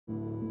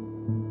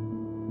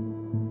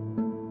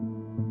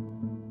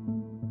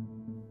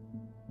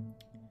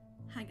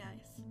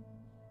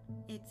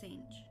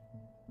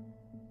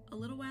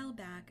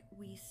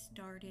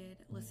started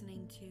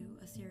listening to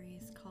a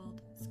series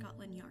called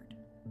Scotland Yard.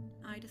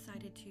 I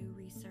decided to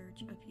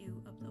research a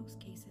few of those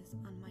cases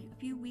on my own. A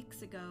few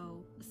weeks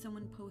ago,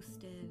 someone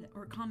posted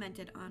or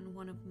commented on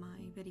one of my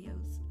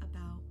videos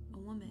about a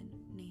woman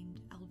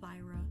named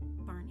Elvira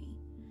Barney.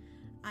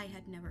 I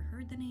had never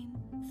heard the name,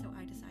 so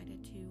I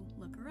decided to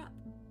look her up.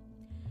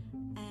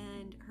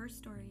 And her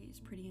story is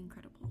pretty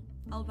incredible.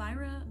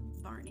 Elvira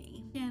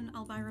Barney. And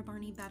Elvira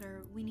Barney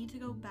better, we need to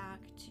go back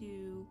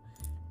to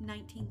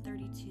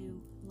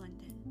 1932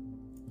 London.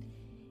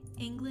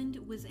 England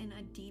was in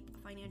a deep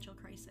financial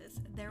crisis.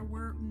 There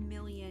were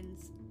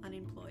millions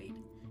unemployed.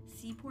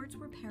 Seaports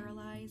were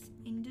paralyzed.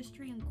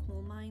 Industry and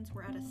coal mines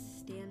were at a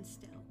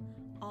standstill.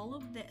 All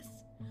of this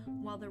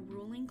while the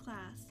ruling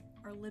class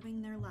are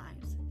living their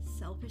lives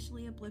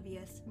selfishly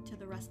oblivious to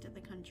the rest of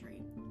the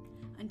country.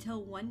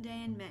 Until one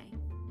day in May,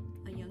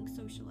 a young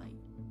socialite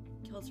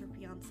kills her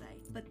fiance.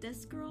 But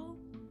this girl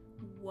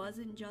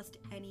wasn't just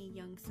any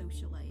young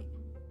socialite.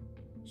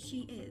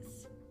 She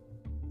is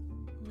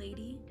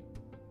Lady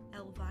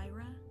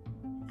Elvira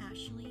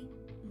Ashley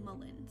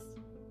Mullins,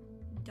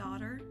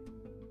 daughter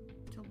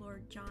to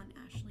Lord John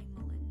Ashley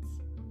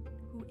Mullins,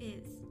 who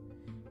is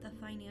the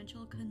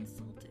financial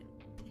consultant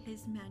to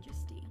His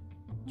Majesty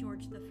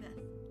George V,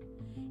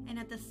 and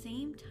at the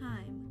same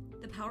time,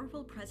 the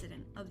powerful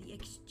president of the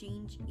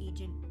Exchange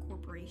Agent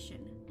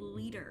Corporation,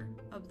 leader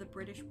of the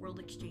British World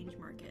Exchange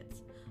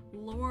markets.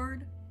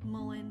 Lord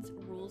Mullins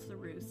rules the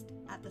roost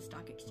at the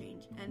stock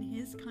exchange, and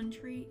his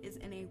country is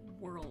in a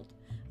world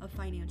of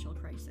financial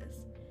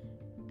crisis.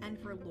 And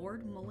for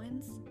Lord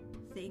Mullins,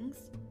 things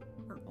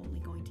are only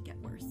going to get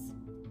worse,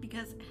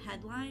 because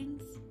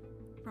headlines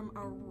from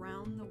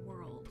around the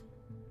world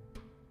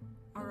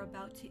are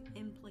about to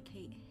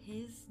implicate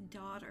his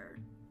daughter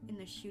in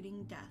the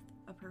shooting death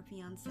of her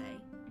fiancé.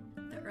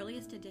 The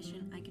earliest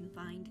edition I can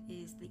find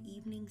is the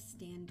Evening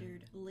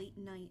Standard Late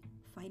Night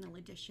Final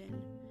Edition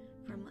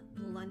from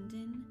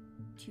London,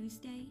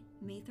 Tuesday,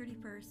 May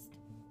 31st,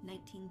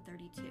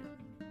 1932.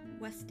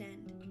 West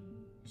End,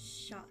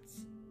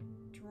 shots,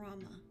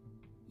 drama,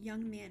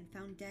 young man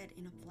found dead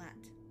in a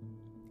flat.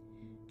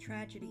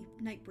 Tragedy,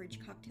 Knightsbridge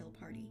cocktail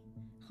party,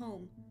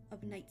 home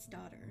of Knight's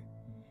daughter.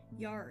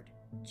 Yard,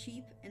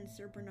 Chief and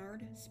Sir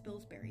Bernard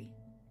Spilsbury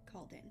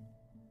called in.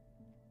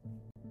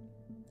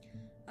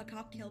 A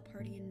cocktail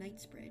party in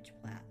Knightsbridge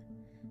flat,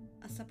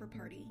 a supper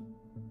party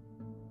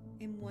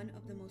in one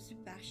of the most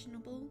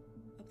fashionable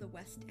of the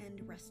West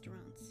End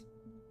restaurants.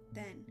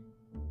 Then,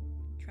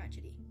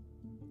 tragedy.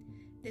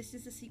 This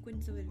is a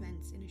sequence of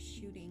events in a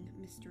shooting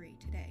mystery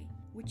today,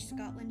 which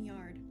Scotland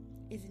Yard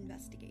is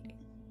investigating.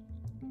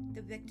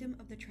 The victim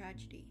of the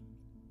tragedy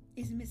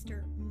is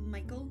Mr.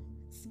 Michael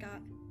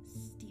Scott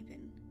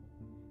Stephen,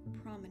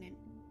 prominent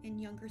in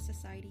younger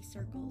society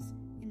circles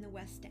in the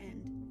West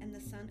End, and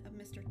the son of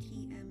Mr.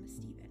 T.M.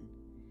 Stephen,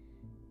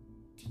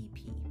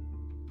 T.P.,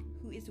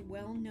 who is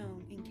well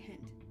known in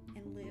Kent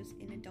and lives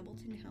in a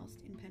Doubleton house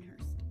in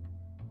Penhurst.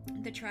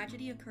 The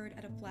tragedy occurred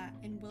at a flat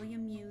in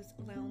William Mews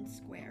Lowndes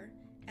Square,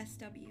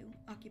 SW,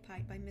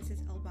 occupied by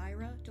Mrs.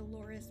 Elvira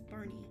Dolores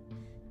Barney,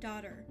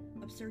 daughter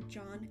of Sir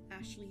John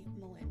Ashley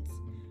Mullins,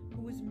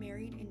 who was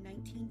married in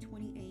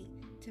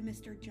 1928 to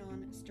Mr.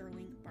 John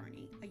Sterling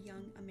Barney, a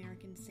young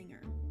American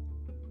singer.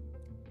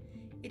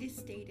 It is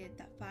stated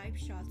that 5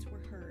 shots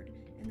were heard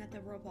and that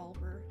the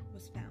revolver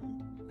was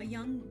found. A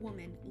young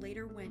woman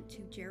later went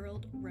to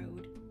Gerald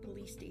Road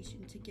police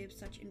station to give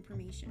such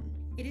information.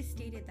 It is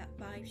stated that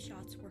 5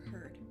 shots were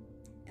heard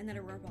and that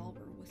a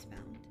revolver was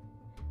found.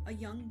 A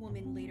young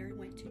woman later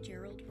went to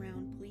Gerald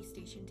Round police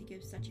station to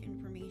give such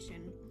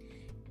information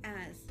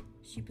as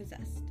she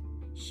possessed.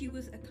 She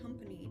was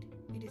accompanied,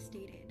 it is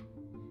stated,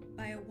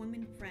 by a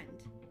woman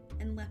friend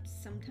and left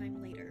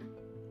sometime later.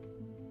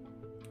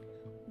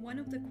 One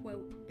of the,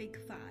 quote, Big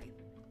Five.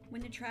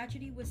 When the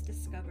tragedy was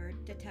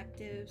discovered,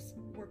 detectives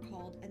were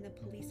called and the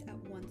police at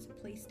once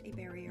placed a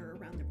barrier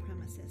around the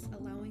premises,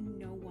 allowing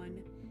no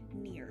one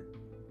near.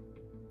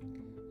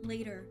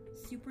 Later,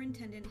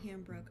 Superintendent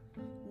Hambrook,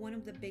 one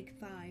of the Big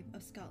Five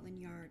of Scotland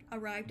Yard,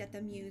 arrived at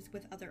the Mews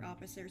with other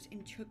officers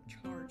and took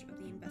charge of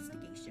the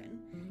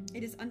investigation.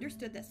 It is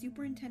understood that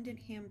Superintendent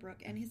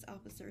Hambrook and his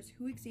officers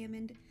who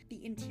examined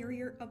the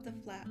interior of the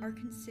flat are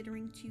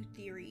considering 2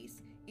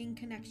 theories in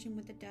connection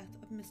with the death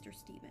of Mr.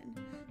 Stephen.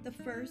 The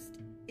first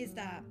is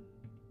that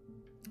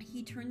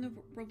he turned the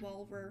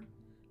revolver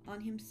on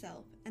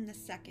himself, and the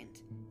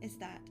second is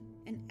that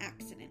an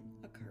accident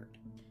occurred.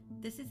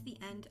 This is the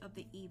end of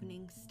the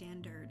Evening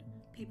Standard.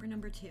 Paper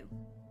number 2.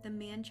 The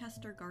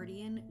Manchester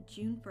Guardian,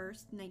 June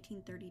 1st,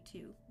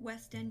 1932.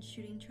 West End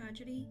shooting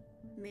tragedy.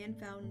 Man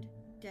found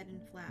dead in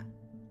flat.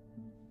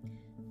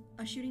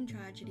 A shooting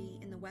tragedy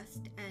in the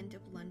West End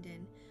of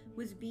London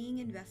was being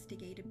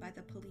investigated by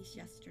the police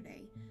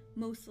yesterday,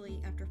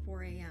 mostly after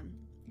 4 a.m.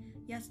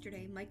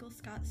 Yesterday, Michael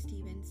Scott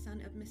Stephen,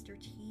 son of Mr.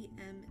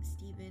 T.M.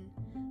 Stephen,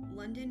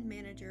 London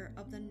manager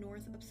of the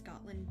North of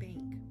Scotland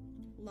Bank,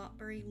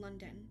 Lotbury,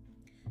 London.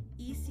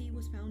 E.C.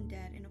 was found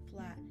dead in a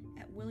flat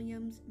at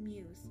Williams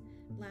Mews,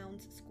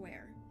 Lowndes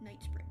Square,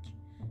 Knightsbridge.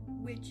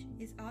 which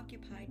is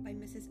occupied by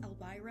Mrs.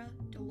 Elvira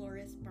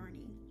Dolores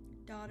Barney,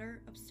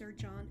 daughter of Sir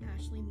John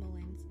Ashley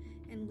Mullins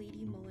and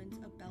Lady Mullins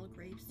of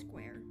Belgrave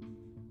Square.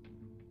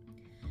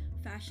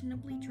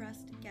 Fashionably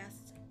dressed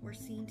guests were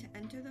seen to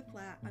enter the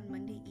flat on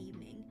Monday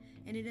evening,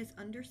 and it is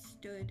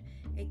understood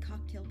a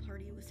cocktail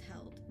party was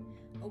held.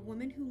 A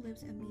woman who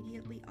lives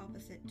immediately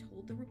opposite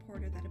told the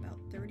reporter that about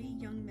 30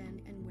 young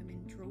men and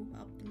women drove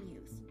up the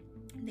Mews.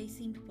 They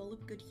seemed full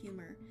of good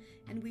humor,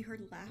 and we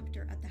heard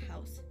laughter at the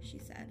house, she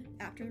said.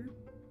 After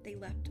they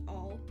left,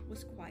 all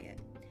was quiet,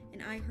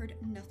 and I heard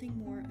nothing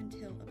more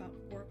until about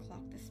 4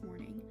 o'clock this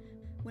morning,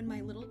 when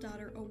my little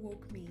daughter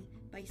awoke me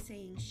by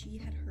saying she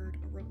had heard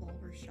a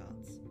revolver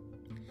shots.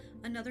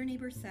 Another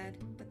neighbor said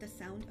that the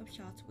sound of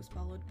shots was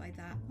followed by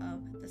that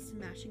of the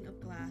smashing of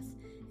glass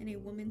and a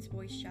woman's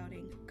voice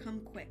shouting,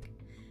 "Come quick."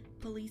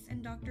 Police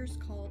and doctors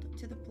called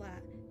to the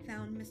flat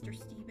found Mr.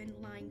 Stephen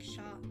lying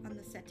shot on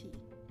the settee.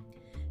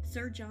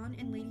 Sir John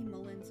and Lady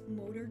Mullins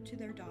motored to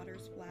their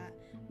daughter's flat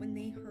when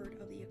they heard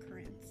of the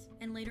occurrence,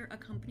 and later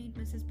accompanied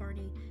Mrs.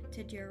 Barney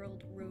to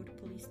Gerald Road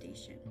Police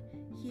Station.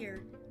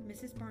 Here,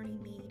 Mrs. Barney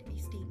made a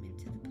statement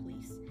to the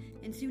police,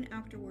 and soon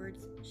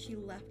afterwards, she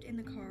left in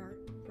the car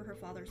for her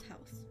father's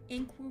house.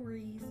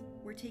 Inquiries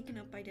were taken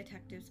up by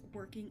detectives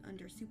working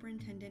under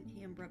Superintendent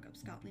Hambrook of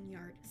Scotland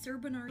Yard. Sir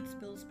Bernard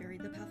Spilsbury,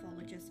 the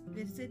pathologist,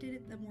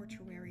 visited the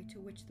mortuary to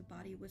which the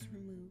body was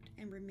removed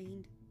and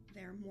remained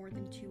there more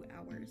than 2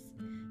 hours.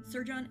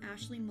 Sir John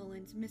Ashley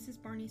Mullins,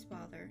 Mrs. Barney's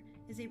father,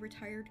 is a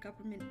retired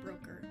government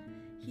broker.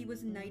 He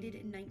was knighted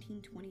in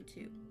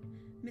 1922.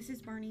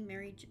 Mrs. Barney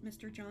married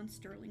Mr. John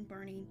Sterling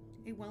Barney,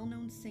 a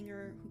well-known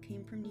singer who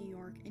came from New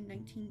York in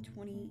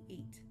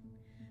 1928.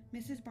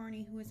 Mrs.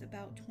 Barney, who is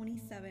about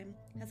 27,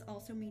 has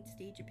also made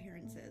stage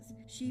appearances.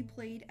 She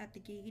played at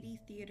the Gaiety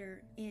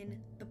Theatre in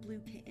The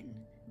Blue Kitten,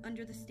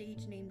 under the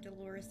stage name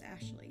Dolores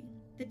Ashley.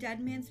 The dead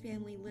man's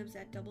family lives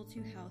at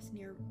Doubleton House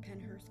near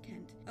Penhurst,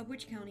 Kent, of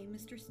which county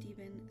Mr.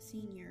 Stephen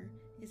Sr.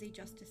 is a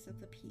justice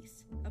of the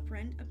peace. A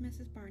friend of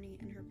Mrs. Barney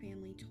and her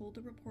family told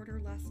the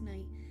reporter last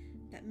night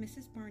that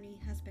Mrs. Barney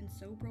has been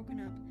so broken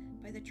up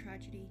by the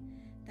tragedy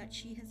that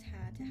she has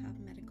had to have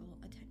medical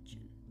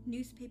attention.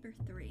 Newspaper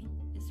 3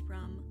 is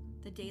from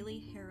the Daily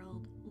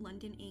Herald,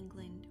 London,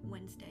 England,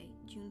 Wednesday,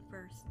 June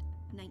 1st,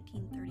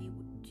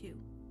 1932,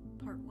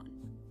 Part 1.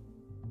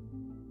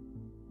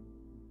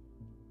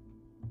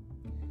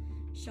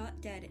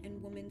 Shot dead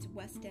in woman's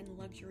West End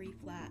luxury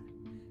flat.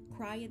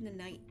 Cry in the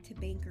night to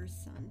banker's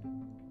son.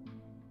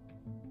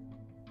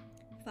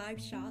 5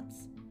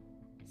 shots.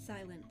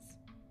 Silence.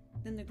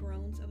 Then the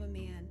groans of a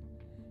man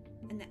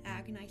and the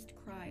agonized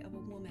cry of a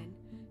woman.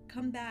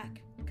 "Come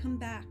back! Come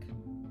back!"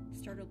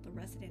 startled the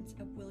residents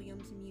of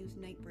Williams Mews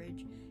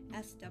Knightsbridge,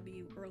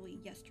 SW, early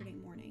yesterday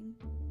morning.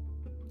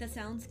 The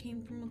sounds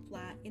came from a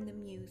flat in the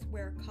Mews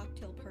where a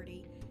cocktail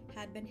party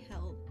had been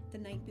held the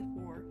night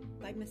before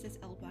by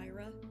Mrs.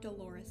 Elvira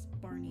Dolores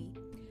Barney,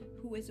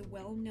 who is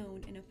well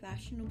known in a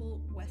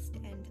fashionable West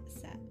End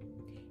set,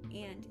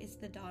 and is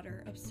the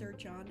daughter of Sir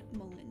John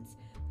Mullins,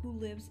 who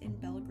lives in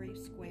Belgrave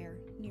Square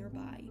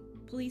nearby.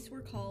 Police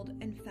were called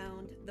and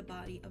found the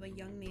body of a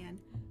young man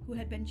who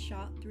had been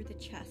shot through the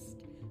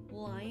chest,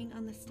 lying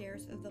on the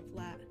stairs of the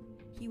flat.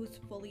 He was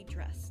fully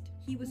dressed.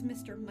 He was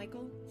Mr.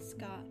 Michael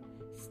Scott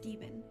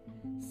Stephen,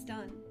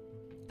 son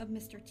of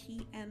Mr.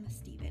 T.M.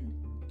 Stephen,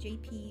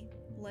 J.P.,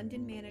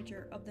 London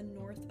manager of the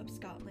North of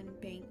Scotland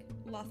Bank,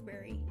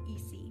 Lothbury,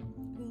 E.C.,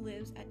 who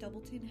lives at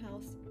Doubleton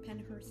House,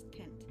 Penhurst,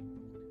 Kent.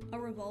 A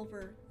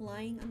revolver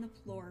lying on the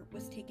floor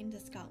was taken to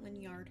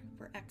Scotland Yard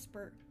for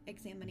expert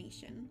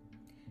examination.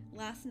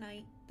 Last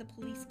night, the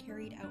police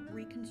carried out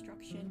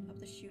reconstruction of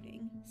the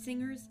shooting.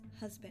 Singer's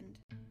husband.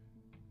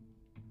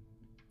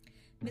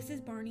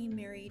 Mrs. Barney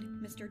married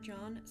Mr.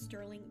 John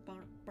Sterling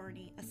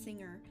Barney, a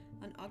singer,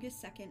 on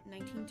August 2nd,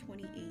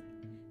 1928.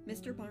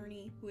 Mr.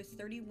 Barney, who is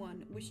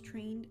 31, was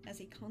trained as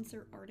a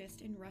concert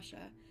artist in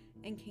Russia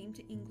and came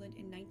to England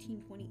in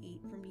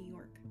 1928 from New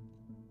York.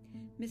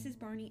 Mrs.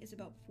 Barney is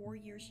about 4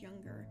 years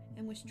younger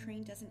and was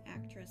trained as an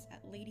actress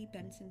at Lady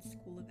Benson's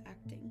School of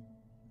Acting.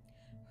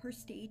 Her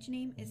stage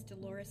name is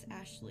Dolores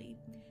Ashley,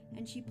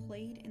 and she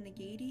played in the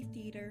Gaiety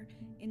Theatre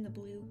in The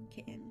Blue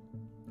Kitten.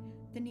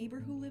 The neighbor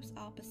who lives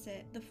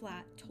opposite the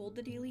flat told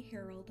the Daily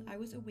Herald I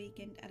was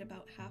awakened at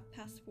about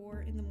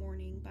 4:30 in the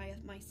morning by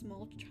my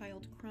small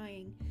child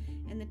crying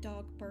and the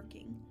dog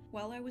barking.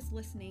 While I was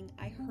listening,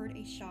 I heard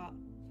a shot,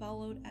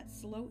 followed at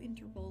slow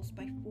intervals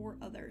by 4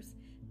 others.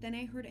 Then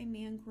I heard a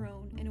man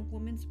groan and a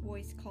woman's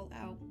voice call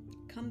out,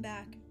 "Come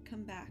back,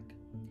 come back."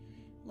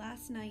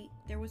 Last night,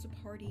 there was a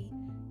party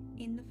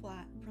in the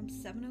flat from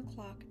 7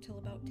 o'clock till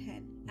about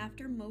 10.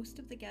 After most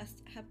of the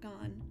guests have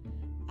gone,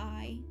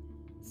 I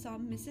saw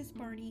Mrs.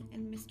 Barney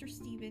and Mr.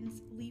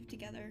 Stevens leave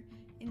together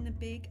in the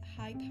big,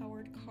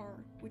 high-powered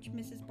car which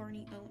Mrs.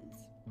 Barney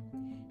owns.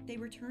 They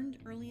returned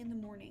early in the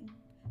morning.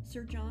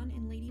 Sir John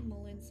and Lady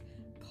Mullins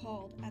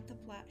called at the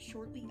flat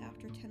shortly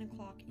after 10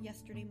 o'clock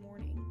yesterday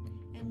morning,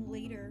 and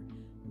later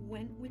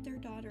went with their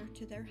daughter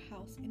to their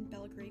house in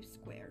Belgrave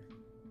Square.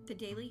 The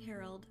Daily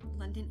Herald,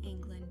 London,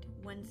 England,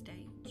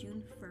 Wednesday,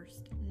 June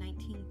 1st,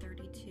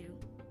 1932.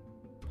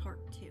 Part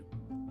 2.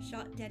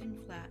 Shot dead in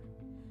flat.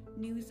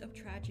 News of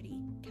tragedy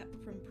kept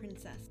from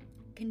Princess.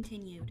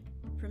 Continued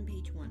from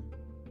page 1.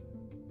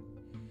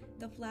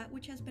 The flat,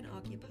 which has been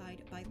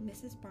occupied by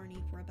Mrs.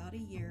 Barney for about a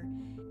year,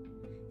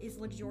 is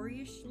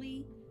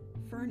luxuriously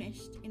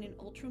furnished in an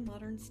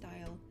ultra-modern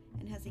style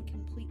and has a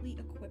completely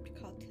equipped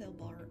cocktail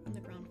bar on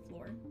the ground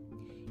floor.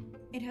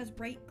 It has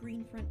bright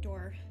green front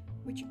door,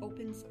 which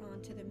opens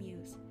onto the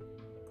mews,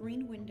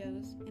 green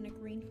windows, and a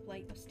green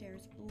flight of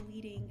stairs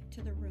leading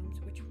to the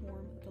rooms which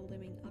form the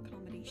living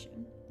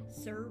accommodation.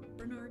 Sir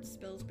Bernard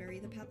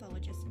Spilsbury, the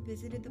pathologist,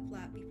 visited the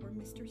flat before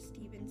Mr.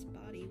 Stevens'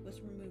 body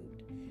was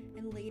removed,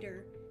 and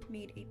later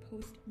made a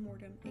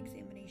post-mortem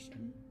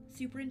examination.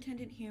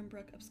 Superintendent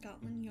Hambrook of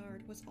Scotland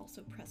Yard was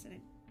also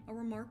present. A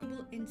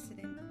remarkable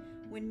incident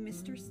when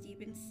Mr.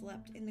 Stevens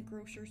slept in the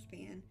grocer's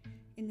van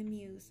in the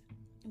mews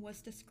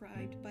was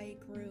described by a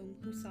groom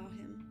who saw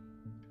him.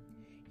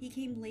 He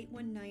came late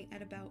one night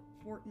at about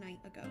a fortnight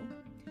ago,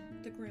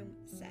 the groom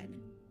said.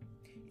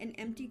 An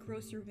empty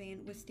grocer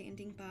van was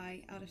standing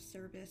by out of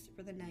service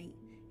for the night,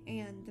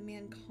 and the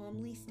man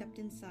calmly stepped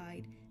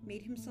inside,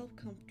 made himself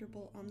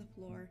comfortable on the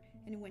floor,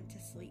 and went to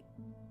sleep.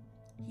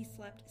 He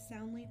slept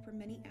soundly for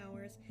many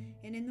hours,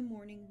 and in the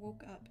morning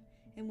woke up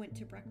and went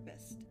to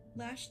breakfast.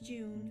 Last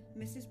June,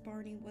 Mrs.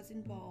 Barney was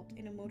involved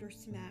in a motor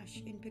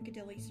smash in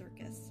Piccadilly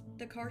Circus.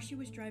 The car she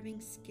was driving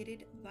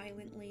skidded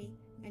violently,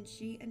 and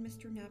she and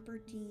Mr. Napper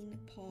Dean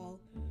Paul,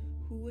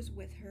 who was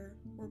with her,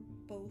 were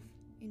both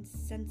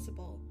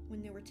insensible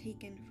when they were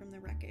taken from the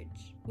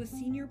wreckage. Was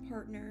senior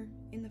partner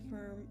in the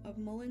firm of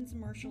Mullins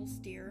Marshall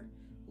Steer,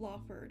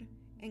 Lawford,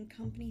 and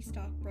Company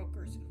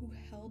stockbrokers who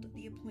held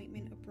the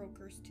appointment of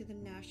brokers to the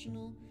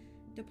National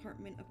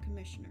Department of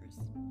Commissioners.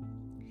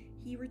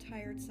 He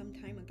retired some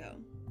time ago.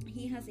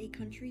 He has a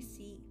country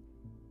seat,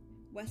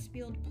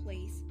 Westfield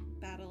Place,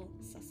 Battle,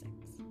 Sussex.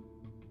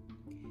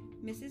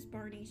 Mrs.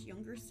 Barney's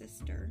younger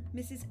sister,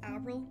 Mrs.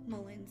 Avril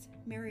Mullins,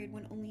 married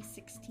when only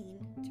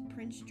 16 to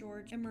Prince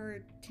George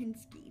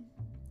Emertinsky,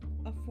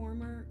 a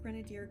former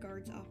Grenadier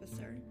Guards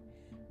officer.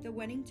 The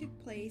wedding took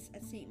place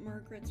at St.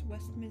 Margaret's,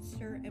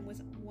 Westminster, and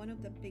was one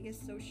of the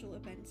biggest social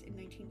events in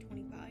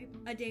 1925.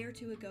 A day or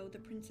two ago, the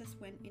princess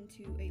went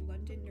into a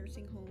London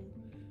nursing home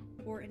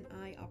for an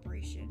eye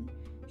operation.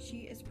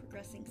 She is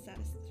progressing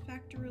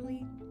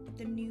satisfactorily, but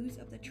the news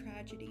of the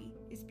tragedy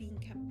is being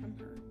kept from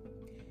her.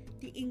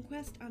 The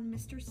inquest on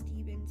Mr.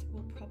 Stevens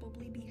will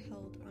probably be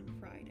held on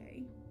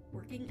Friday.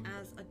 Working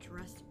as a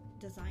dress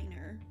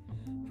designer,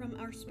 from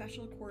our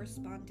special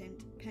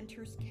correspondent,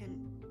 Penthurst, Kent.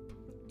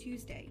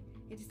 Tuesday.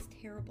 It is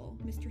terrible.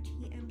 Mr.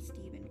 T.M.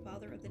 Stephen,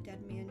 father of the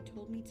dead man,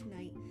 told me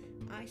tonight,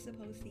 I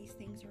suppose these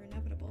things are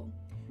inevitable.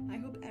 I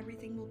hope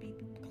everything will be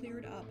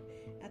cleared up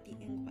at the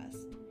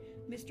inquest.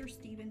 Mr.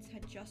 Stevens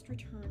had just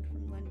returned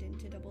from London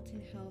to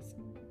Doubleton House,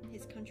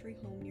 his country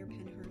home near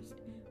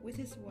Penhurst, with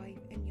his wife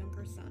and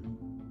younger son.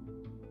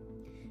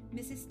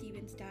 Mrs.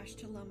 Stevens dashed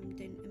to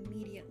London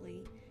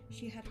immediately.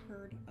 She had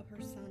heard of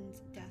her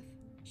son's death.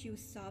 She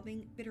was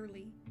sobbing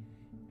bitterly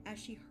as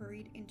she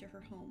hurried into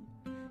her home.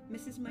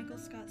 Mrs. Michael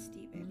Scott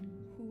Stephen,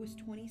 who was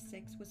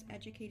 26, was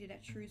educated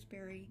at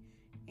Shrewsbury,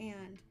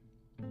 and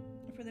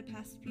for the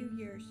past few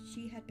years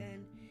she had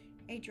been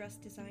a dress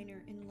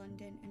designer in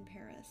London and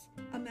Paris.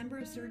 A member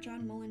of Sir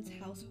John Mullins'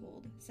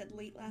 household said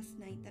late last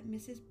night that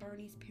Mrs.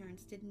 Barney's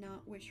parents did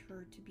not wish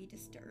her to be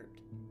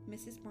disturbed.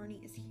 Mrs.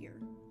 Barney is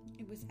here,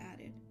 it was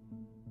added,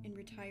 and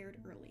retired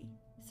early.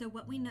 So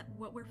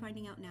what we're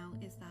finding out now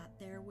is that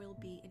there will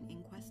be an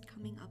inquest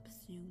coming up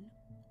soon,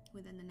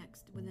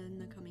 within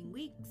the coming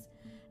weeks,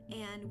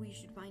 and we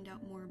should find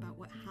out more about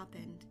what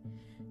happened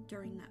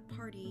during that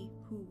party,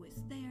 who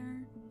was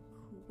there,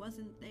 who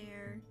wasn't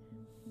there,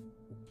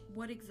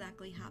 what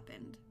exactly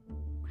happened,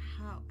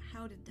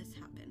 how did this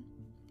happen.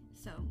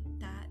 So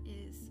that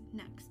is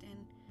next,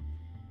 and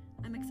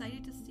I'm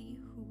excited to see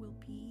who will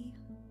be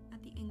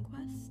at the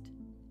inquest.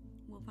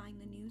 We'll find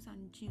the news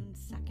on June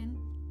 2nd,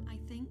 I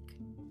think.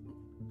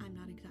 I'm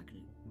not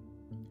exactly.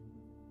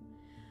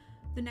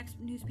 The next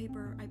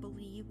newspaper I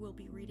believe we'll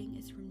be reading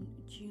is from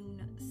June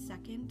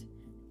 2nd,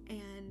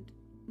 and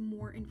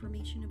more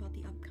information about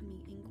the upcoming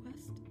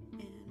inquest,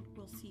 and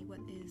we'll see what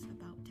is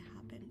about to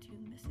happen to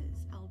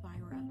Mrs.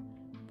 Elvira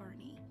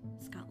Barney,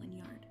 Scotland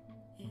Yard.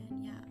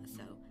 And yeah,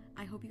 so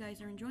I hope you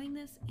guys are enjoying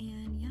this,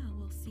 and yeah,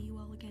 we'll see you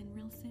all again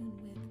real soon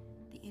with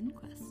the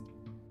inquest.